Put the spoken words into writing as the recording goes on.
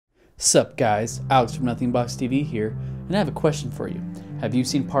Sup guys, Alex from Nothingbox TV here, and I have a question for you. Have you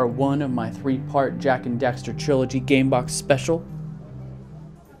seen part 1 of my 3-part Jak and Daxter trilogy Gamebox special?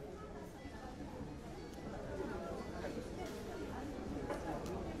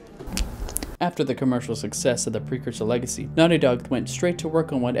 After the commercial success of the precursor legacy, Naughty Dog went straight to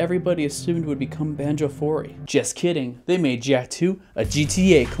work on what everybody assumed would become Banjo-Fory. Just kidding, they made Jak 2 a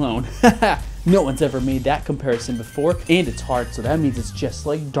GTA clone. Haha, no one's ever made that comparison before, and it's hard, so that means it's just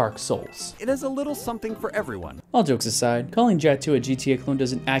like Dark Souls. It has a little something for everyone. All jokes aside, calling Jak 2 a GTA clone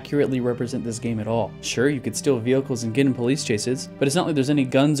doesn't accurately represent this game at all. Sure, you could steal vehicles and get in police chases, but it's not like there's any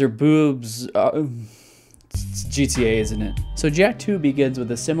guns or boobs. It's GTA, isn't it? So Jak 2 begins with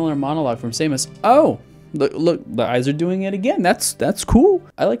a similar monologue from Samus. Oh, look, the eyes are doing it again. That's cool.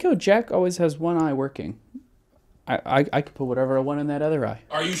 I like how Jak always has one eye working. I could put whatever I want in that other eye.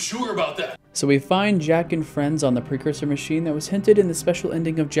 Are you sure about that? So we find Jak and friends on the precursor machine that was hinted in the special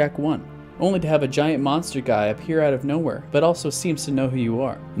ending of Jak 1. Only to have a giant monster guy appear out of nowhere, but also seems to know who you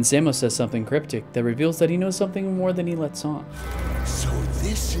are. And Samus says something cryptic that reveals that he knows something more than he lets on. So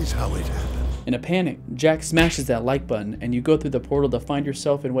this is how it happened. In a panic, Jak smashes that like button and you go through the portal to find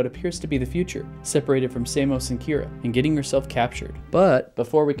yourself in what appears to be the future, separated from Samus and Kira, and getting yourself captured. But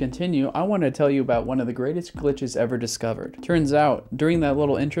before we continue, I want to tell you about one of the greatest glitches ever discovered. Turns out, during that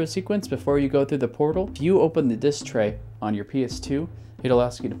little intro sequence before you go through the portal, if you open the disc tray on your PS2, it'll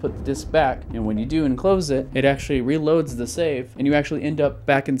ask you to put the disc back, and when you do and close it, it actually reloads the save, and you actually end up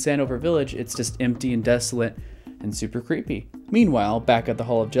back in Sandover Village. It's just empty and desolate and super creepy. Meanwhile, back at the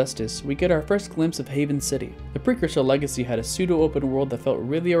Hall of Justice, we get our first glimpse of Haven City. The precursor legacy had a pseudo-open world that felt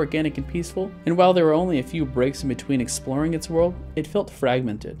really organic and peaceful, and while there were only a few breaks in between exploring its world, it felt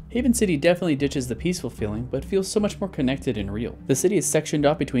fragmented. Haven City definitely ditches the peaceful feeling, but feels so much more connected and real. The city is sectioned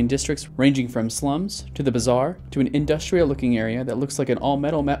off between districts ranging from slums, to the bazaar, to an industrial-looking area that looks like an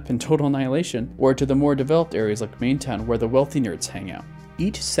all-metal map in Total Annihilation, or to the more developed areas like Maintown where the wealthy nerds hang out.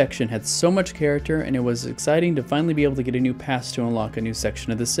 Each section had so much character, and it was exciting to finally be able to get a new pass to unlock a new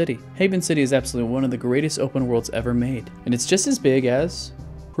section of the city. Haven City is absolutely one of the greatest open worlds ever made, and it's just as big as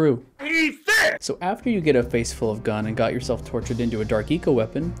Crew. So after you get a face full of gun and got yourself tortured into a dark eco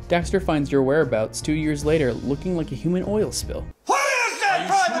weapon, Daxter finds your whereabouts 2 years later looking like a human oil spill. What is that,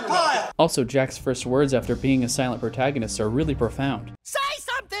 Private Pile? Also, Jak's first words after being a silent protagonist are really profound. Say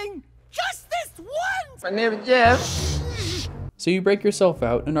something! Just this once! My name is Jeff. So you break yourself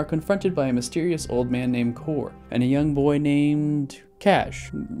out and are confronted by a mysterious old man named Core and a young boy named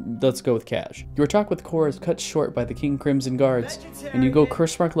Cash. Let's go with Cash. Your talk with Core is cut short by the King Crimson guards, and you go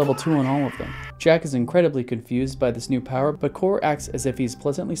curse mark level 2 on all of them. Jak is incredibly confused by this new power, but Core acts as if he's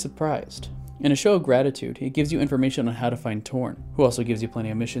pleasantly surprised. In a show of gratitude, he gives you information on how to find Torn, who also gives you plenty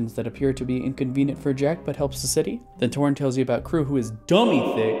of missions that appear to be inconvenient for Jak but helps the city. Then Torn tells you about Crew, who is dummy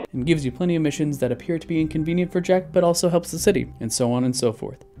thick, and gives you plenty of missions that appear to be inconvenient for Jak but also helps the city, and so on and so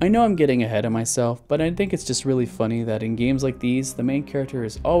forth. I know I'm getting ahead of myself, but I think it's just really funny that in games like these, the main character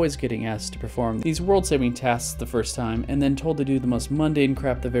is always getting asked to perform these world-saving tasks the first time, and then told to do the most mundane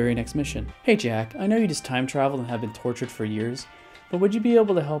crap the very next mission. Hey Jak, I know you just time traveled and have been tortured for years, but would you be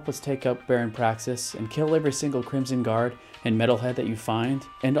able to help us take up Baron Praxis and kill every single Crimson Guard and Metalhead that you find?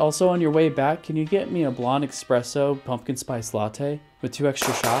 And also on your way back, can you get me a blonde espresso pumpkin spice latte with 2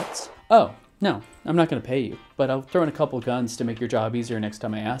 extra shots? Oh, no, I'm not gonna pay you, but I'll throw in a couple guns to make your job easier next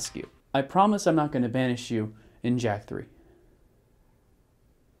time I ask you. I promise I'm not gonna banish you in Jak 3.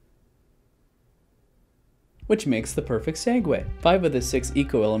 Which makes the perfect segue. 5 of the 6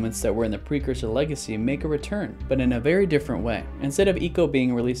 eco elements that were in the precursor legacy make a return, but in a very different way. Instead of eco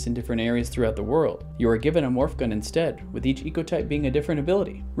being released in different areas throughout the world, you are given a morph gun instead, with each eco type being a different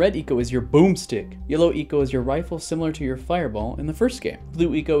ability. Red eco is your boomstick, yellow eco is your rifle similar to your fireball in the first game,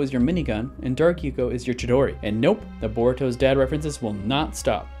 blue eco is your minigun, and dark eco is your Chidori. And nope, the Boruto's dad references will not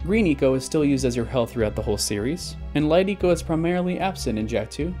stop. Green eco is still used as your health throughout the whole series, and light eco is primarily absent in Jak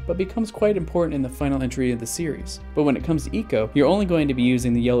 2, but becomes quite important in the final entry of the series. But when it comes to eco, you're only going to be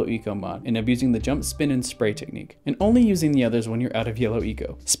using the yellow eco mod and abusing the jump, spin, and spray technique, and only using the others when you're out of yellow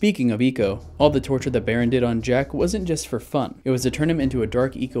eco. Speaking of eco, all the torture that Baron did on Jak wasn't just for fun. It was to turn him into a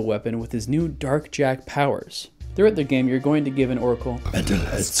dark eco weapon with his new Dark Jak powers. Throughout the game, you're going to give an Oracle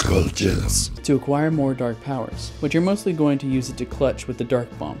Metalhead Skulls to acquire more dark powers, but you're mostly going to use it to clutch with the Dark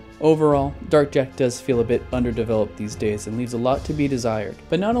Bomb. Overall, Dark Jak does feel a bit underdeveloped these days and leaves a lot to be desired.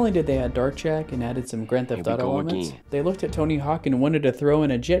 But not only did they add Dark Jak and added some Grand Theft Auto elements, they looked at Tony Hawk and wanted to throw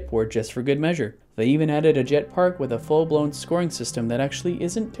in a jet board just for good measure. They even added a jet park with a full-blown scoring system that actually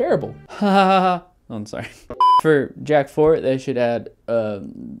isn't terrible. Ha ha ha. Oh, I'm sorry. For Jak 4, they should add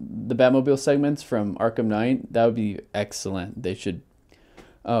the Batmobile segments from Arkham Knight. That would be excellent. They should...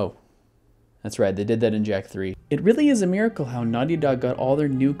 Oh, That's right, they did that in Jak 3. It really is a miracle how Naughty Dog got all their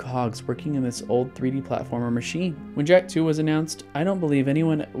new cogs working in this old 3D platformer machine. When Jak 2 was announced, I don't believe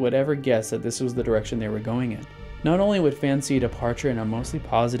anyone would ever guess that this was the direction they were going in. Not only would fans see a departure in a mostly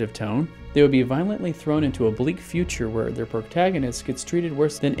positive tone, they would be violently thrown into a bleak future where their protagonist gets treated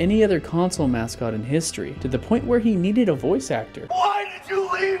worse than any other console mascot in history, to the point where he needed a voice actor. Why did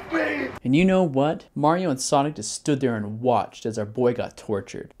you leave me? And you know what? Mario and Sonic just stood there and watched as our boy got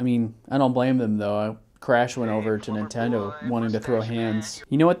tortured. I mean, I don't blame them though. Crash went over to Nintendo wanting to throw hands.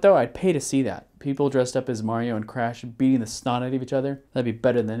 You know what though? I'd pay to see that. People dressed up as Mario and Crash beating the snot out of each other. That'd be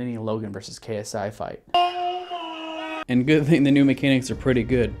better than any Logan versus KSI fight. And good thing the new mechanics are pretty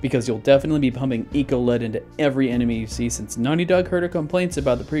good, because you'll definitely be pumping Eco-Lead into every enemy you see, since Naughty Dog heard her complaints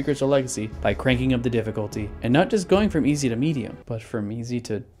about the Precursor Legacy by cranking up the difficulty, and not just going from easy to medium, but from easy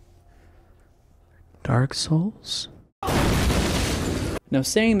to Dark Souls? Now,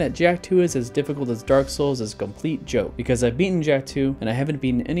 saying that Jak 2 is as difficult as Dark Souls is a complete joke, because I've beaten Jak 2 and I haven't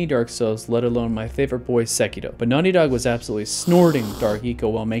beaten any Dark Souls, let alone my favorite boy Sekiro. But Naughty Dog was absolutely snorting Dark Eco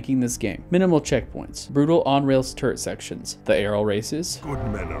while making this game. Minimal checkpoints, brutal on-rails turret sections, the aerial races. Good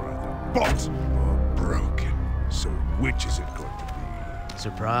men are either bought or broken. So which is it going to be?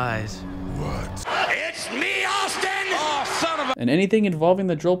 Surprise. What? It's me, Austin! Oh, son of a... And anything involving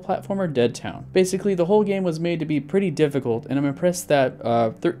the drill platformer Dead Town. Basically, the whole game was made to be pretty difficult, and I'm impressed that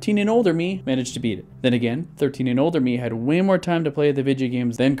 13 and older me managed to beat it. Then again, 13 and older me had way more time to play the video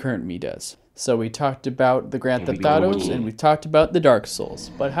games than current me does. So we talked about the Grand Theft Autos, and we talked about the Dark Souls.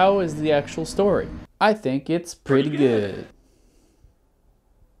 But how is the actual story? I think it's pretty good.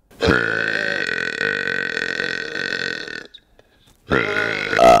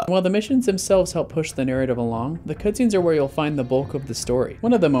 While the missions themselves help push the narrative along, the cutscenes are where you'll find the bulk of the story.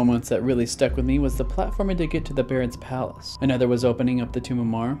 One of the moments that really stuck with me was the platforming to get to the Baron's palace. Another was opening up the Tomb of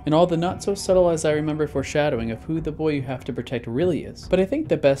Mar, and all the not so subtle as I remember foreshadowing of who the boy you have to protect really is. But I think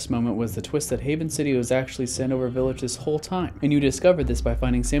the best moment was the twist that Haven City was actually Sandover Village this whole time, and you discovered this by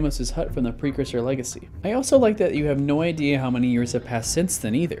finding Samus's hut from the Precursor Legacy. I also like that you have no idea how many years have passed since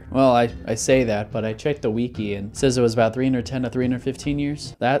then either. Well, I say that, but I checked the wiki and it says it was about 310 to 315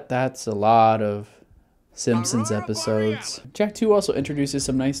 years. That's a lot of Simpsons episodes. Jak 2 also introduces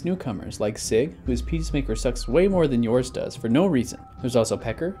some nice newcomers, like Sig, whose Peacemaker sucks way more than yours does, for no reason. There's also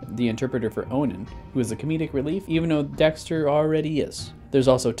Pecker, the interpreter for Onin, who is a comedic relief, even though Daxter already is. There's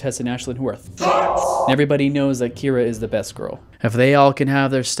also Tess and Ashlyn, who are thoughts. And everybody knows that Kira is the best girl. If they all can have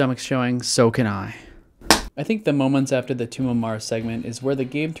their stomachs showing, so can I. I think the moments after the Tomb of Mar segment is where the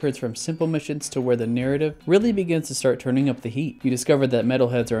game turns from simple missions to where the narrative really begins to start turning up the heat. You discover that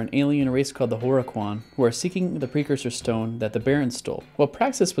metalheads are an alien race called the Huracan, who are seeking the Precursor Stone that the Baron stole. While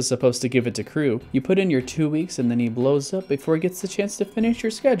Praxis was supposed to give it to Crew, you put in your 2 weeks and then he blows up before he gets the chance to finish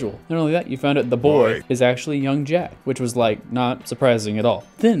your schedule. Not only that, you found out the boy is actually young Jak, which was like, not surprising at all.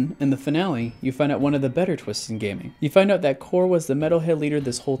 Then, in the finale, you find out one of the better twists in gaming. You find out that Core was the metalhead leader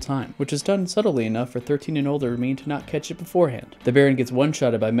this whole time, which is done subtly enough for 13 and older me to not catch it beforehand. The Baron gets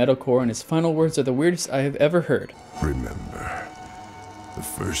one-shotted by Metal Core, and his final words are the weirdest I have ever heard. Remember, the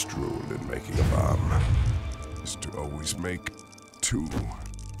first rule in making a bomb is to always make 2.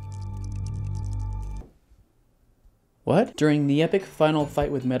 What? During the epic final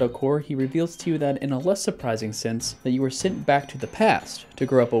fight with Metal Core, he reveals to you that in a less surprising sense, that you were sent back to the past to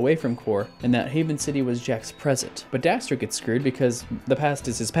grow up away from Core, and that Haven City was Jak's present. But Daxter gets screwed because the past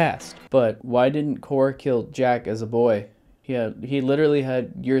is his past. But why didn't Core kill Jak as a boy? He literally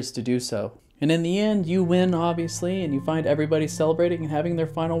had years to do so. And in the end, you win, obviously, and you find everybody celebrating and having their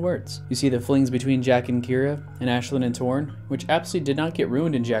final words. You see the flings between Jak and Kira, and Ashlyn and Torn, which absolutely did not get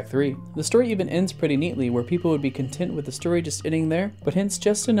ruined in Jak 3. The story even ends pretty neatly, where people would be content with the story just ending there, but hints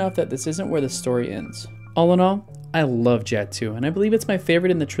just enough that this isn't where the story ends. All in all, I love Jak 2, and I believe it's my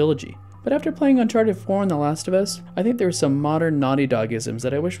favorite in the trilogy. But after playing Uncharted 4 and The Last of Us, I think there are some modern Naughty Dog-isms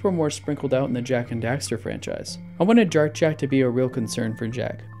that I wish were more sprinkled out in the Jak and Daxter franchise. I wanted Dark Jak to be a real concern for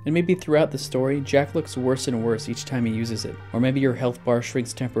Jak, and maybe throughout the story, Jak looks worse and worse each time he uses it. Or maybe your health bar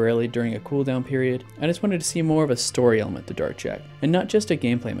shrinks temporarily during a cooldown period. I just wanted to see more of a story element to Dark Jak, and not just a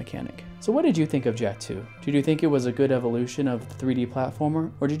gameplay mechanic. So what did you think of Jak 2? Did you think it was a good evolution of the 3D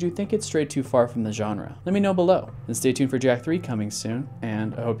platformer, or did you think it strayed too far from the genre? Let me know below, and stay tuned for Jak 3 coming soon,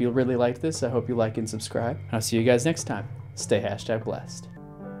 and I hope you really like this. I hope you like and subscribe. I'll see you guys next time. Stay #blessed.